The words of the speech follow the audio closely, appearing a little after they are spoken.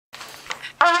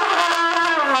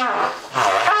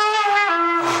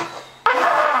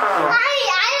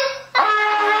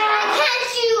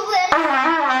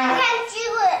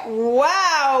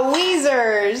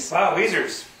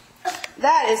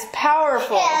is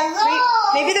powerful.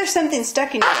 Maybe there's something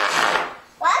stuck in yours.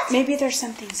 What? Maybe there's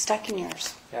something stuck in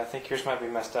yours. Yeah, I think yours might be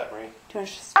messed up, Marie. Do you want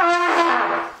to just...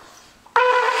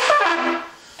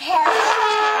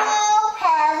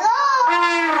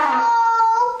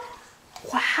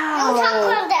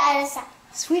 Wow.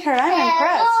 Sweetheart, I'm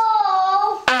impressed.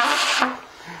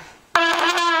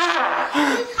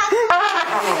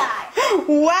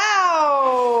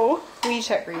 Wow. Will you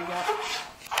check where you got?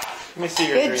 Let me see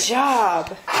your Good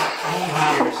job.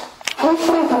 Yours.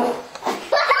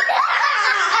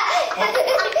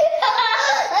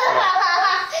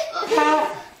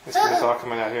 This is all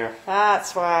coming out here.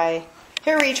 That's why.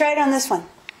 Here, Ree, try it on this one.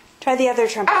 Try the other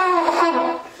trumpet.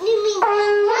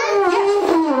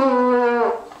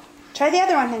 Try the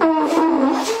other one, honey. You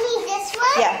mean this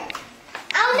one? Yeah.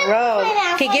 Row.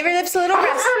 Okay, give your lips a little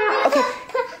rest. Okay.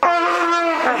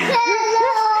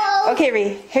 Okay,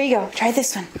 Ree, here you go. Try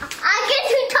this one. I get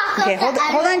to talk. Okay,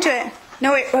 hold on to it.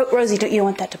 No, wait, Rosie, you don't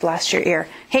want that to blast your ear.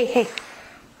 Hey.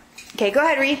 Okay, go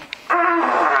ahead, Ree.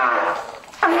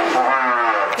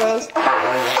 Rose.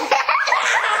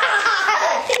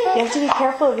 You have to be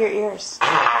careful of your ears. There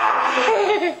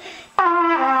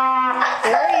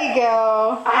you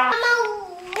go.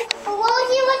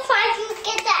 Rosie was trying to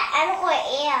get that out of her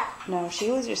ear. No, she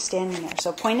was just standing there.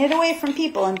 So point it away from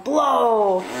people and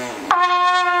blow.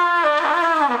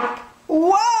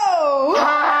 Whoa!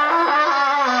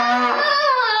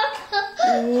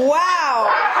 Wow!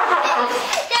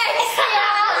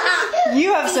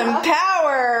 You have some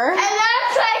power. And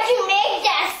I'm trying to make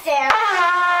that sound.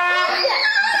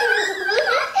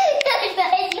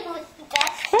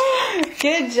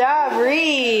 Good job,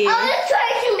 Reed. I'm just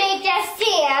trying to make that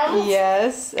sound.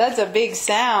 Yes, that's a big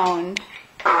sound.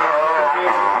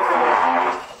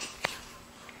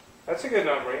 That's a good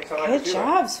note, Marie. Good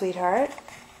job, sweetheart.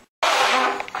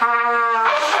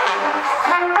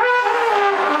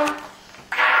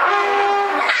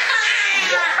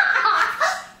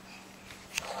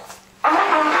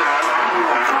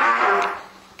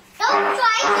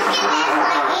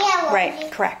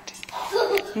 Right, correct.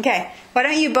 Okay, why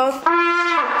don't you both,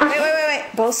 wait.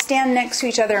 Both stand next to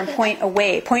each other and point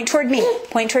away. Point toward me.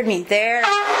 Point toward me. There.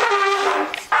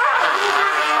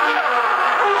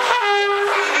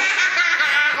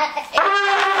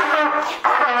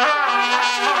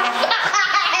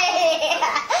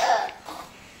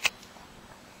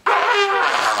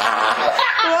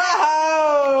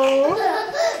 Whoa!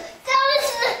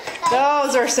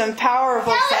 Those are some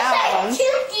powerful sounds.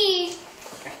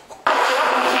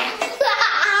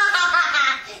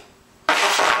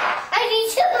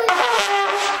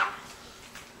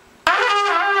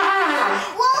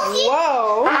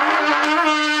 Whoa! Mama,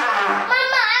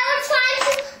 I was trying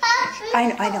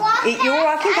to. I know. You were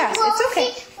walking past. It's okay.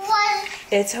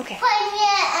 It's okay.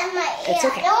 It's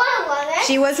okay.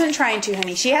 She wasn't trying to,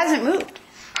 honey. She hasn't moved.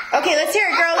 Okay, let's hear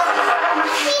it, girls.